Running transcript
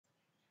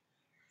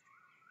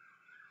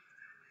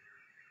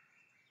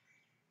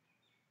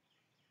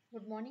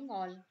Good morning,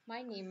 all.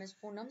 My name is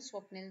Poonam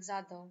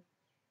Jadhav,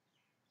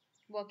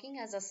 working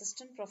as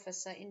Assistant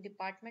Professor in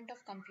Department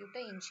of Computer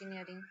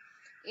Engineering,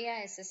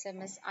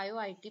 AISSMS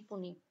IOIT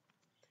Pune.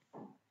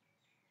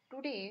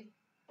 Today,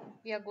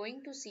 we are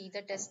going to see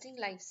the testing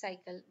life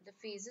cycle, the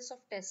phases of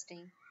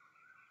testing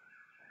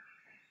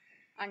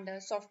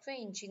under software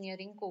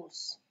engineering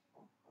course.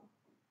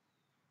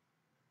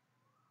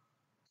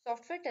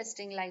 Software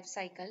testing life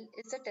cycle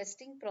is a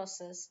testing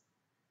process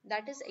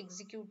that is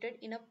executed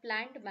in a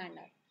planned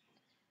manner.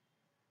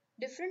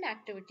 Different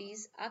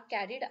activities are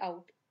carried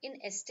out in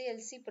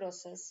STLC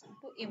process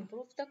to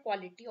improve the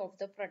quality of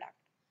the product.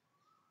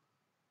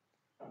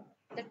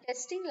 The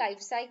testing life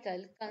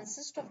cycle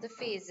consists of the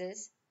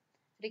phases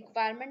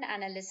requirement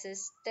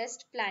analysis,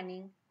 test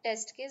planning,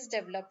 test case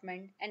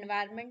development,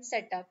 environment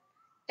setup,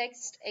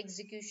 test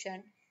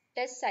execution,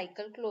 test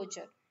cycle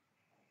closure.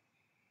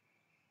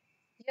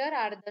 Here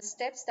are the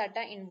steps that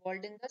are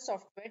involved in the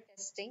software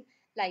testing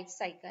life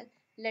cycle.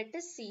 Let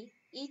us see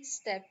each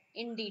step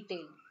in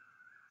detail.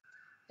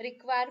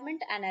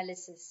 Requirement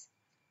analysis.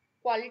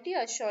 Quality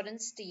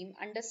assurance team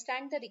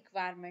understand the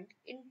requirement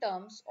in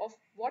terms of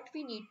what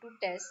we need to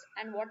test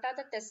and what are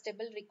the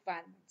testable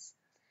requirements.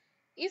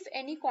 If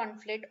any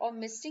conflict or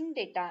missing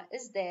data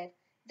is there,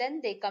 then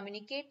they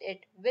communicate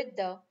it with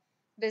the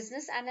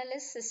business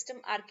analyst,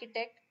 system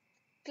architect,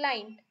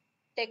 client,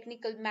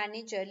 technical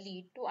manager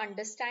lead to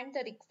understand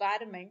the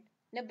requirement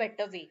in a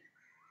better way.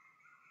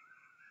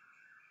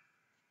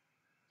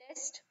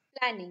 Test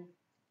planning.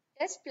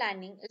 Test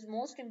planning is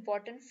most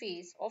important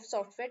phase of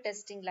software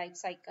testing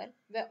lifecycle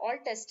where all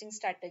testing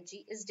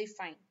strategy is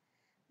defined.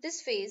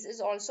 This phase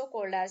is also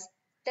called as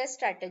test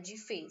strategy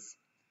phase.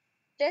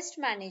 Test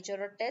manager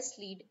or test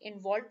lead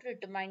involved to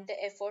determine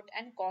the effort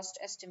and cost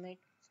estimate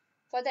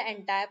for the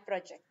entire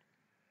project.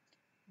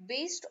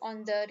 Based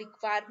on the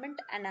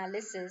requirement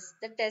analysis,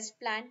 the test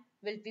plan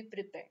will be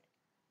prepared.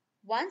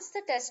 Once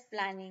the test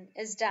planning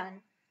is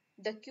done,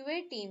 the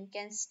QA team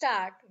can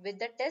start with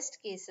the test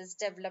cases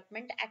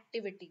development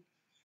activity.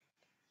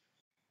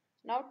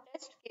 Now,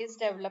 test case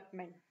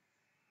development.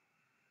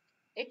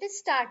 It is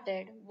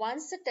started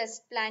once the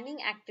test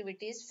planning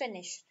activity is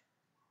finished.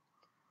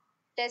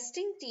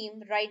 Testing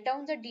team write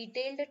down the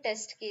detailed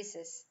test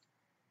cases.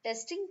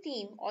 Testing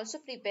team also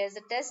prepares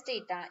the test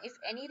data if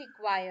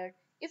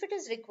it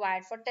is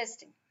required for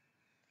testing.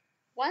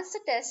 Once the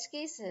test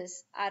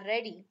cases are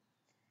ready,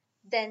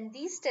 then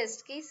these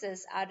test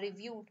cases are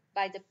reviewed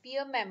by the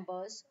peer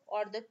members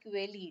or the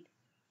QA lead.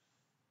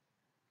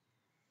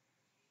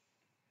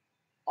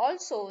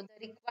 Also,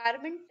 the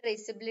requirement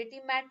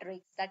traceability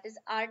matrix, that is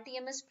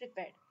RTM, is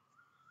prepared.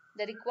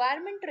 The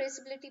requirement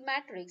traceability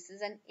matrix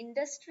is an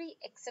industry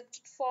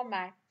accepted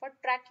format for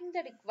tracking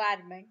the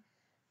requirement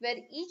where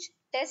each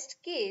test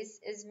case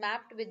is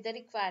mapped with the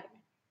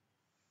requirement.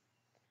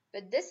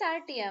 With this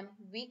RTM,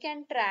 we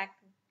can track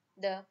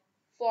the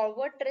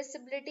forward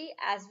traceability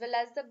as well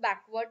as the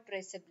backward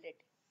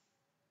traceability.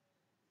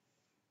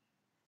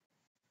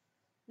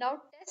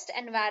 Now, test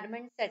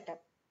environment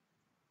setup.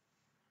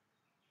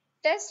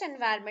 Test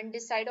environment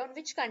decide on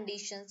which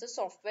conditions the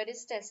software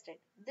is tested.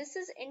 This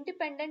is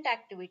independent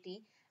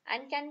activity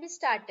and can be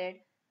started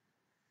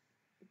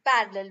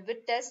parallel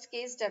with test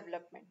case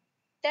development.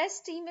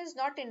 Test team is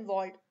not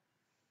involved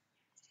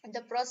in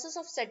the process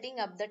of setting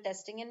up the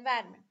testing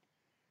environment.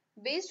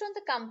 Based on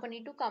the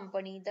company to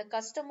company, the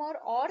customer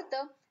or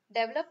the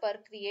developer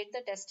create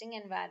the testing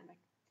environment.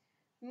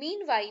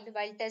 Meanwhile,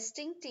 while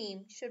testing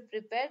team should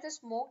prepare the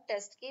smoke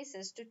test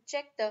cases to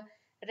check the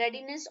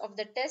readiness of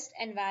the test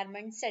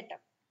environment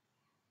setup.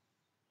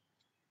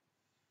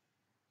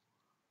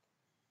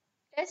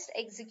 Test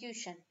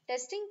execution.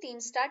 Testing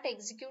teams start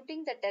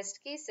executing the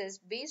test cases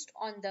based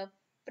on the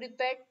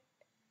prepared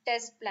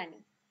test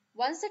planning.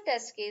 Once the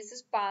test case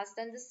is passed,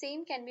 then the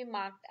same can be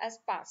marked as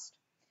passed.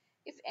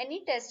 If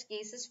any test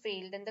case is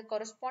failed, then the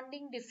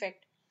corresponding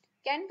defect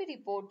can be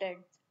reported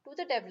to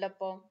the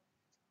developer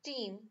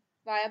team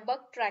via bug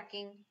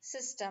tracking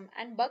system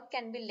and bug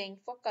can be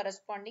linked for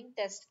corresponding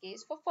test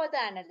case for further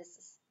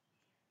analysis.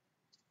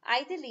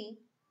 Ideally,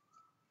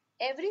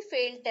 every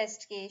failed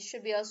test case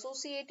should be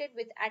associated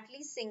with at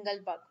least single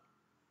bug.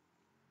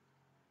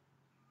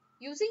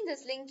 Using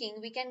this linking,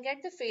 we can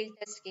get the failed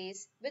test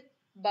case with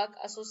bug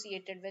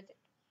associated with it.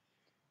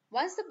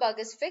 Once the bug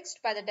is fixed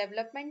by the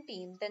development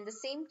team, then the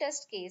same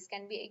test case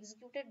can be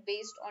executed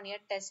based on your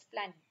test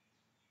planning.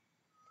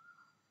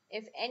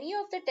 If any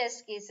of the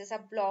test cases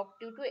are blocked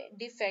due to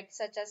defects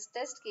such as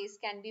test case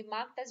can be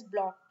marked as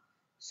blocked,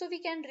 so we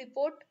can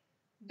report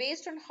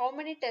based on how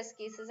many test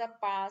cases are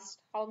passed,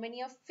 how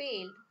many are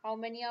failed, how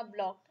many are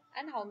blocked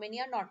and how many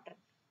are not run.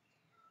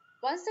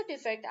 Once the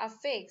defects are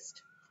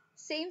fixed,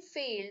 same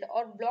failed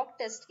or blocked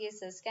test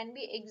cases can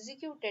be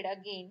executed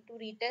again to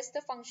retest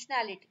the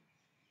functionality.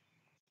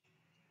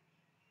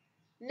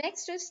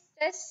 Next is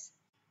test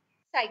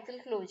cycle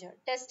closure.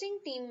 Testing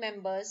team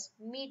members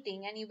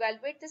meeting and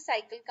evaluate the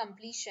cycle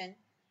completion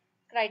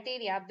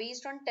criteria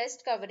based on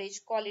test coverage,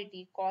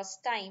 quality,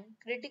 cost, time,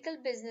 critical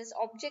business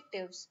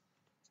objectives,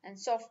 and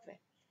software.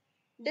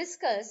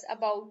 Discuss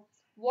about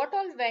what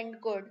all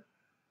went good,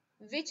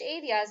 which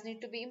areas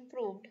need to be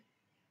improved,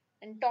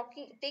 and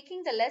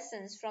taking the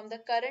lessons from the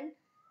current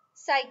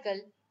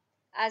cycle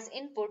as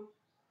input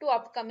to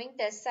upcoming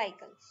test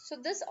cycles. So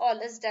this all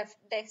is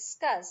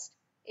discussed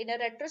in a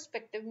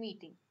retrospective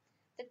meeting.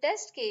 The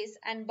test case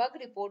and bug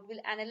report will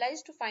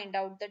analyze to find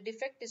out the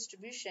defect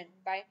distribution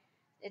by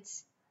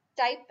its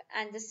type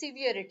and the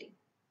severity.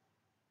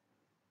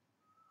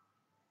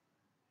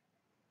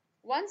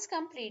 Once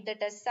complete the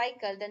test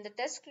cycle, then the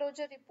test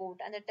closure report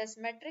and the test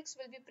metrics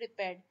will be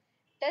prepared.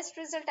 Test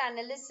result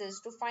analysis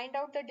to find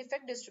out the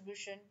defect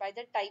distribution by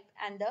the type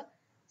and the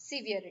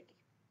severity.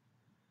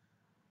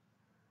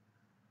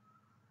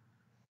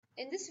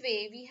 In this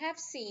way, we have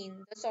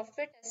seen the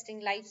software testing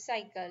life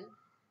cycle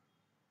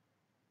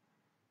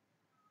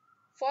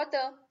for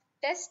the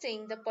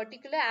testing the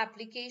particular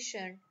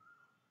application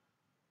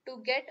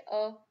to get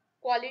a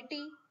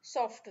quality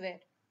software.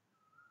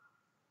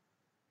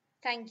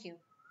 Thank you.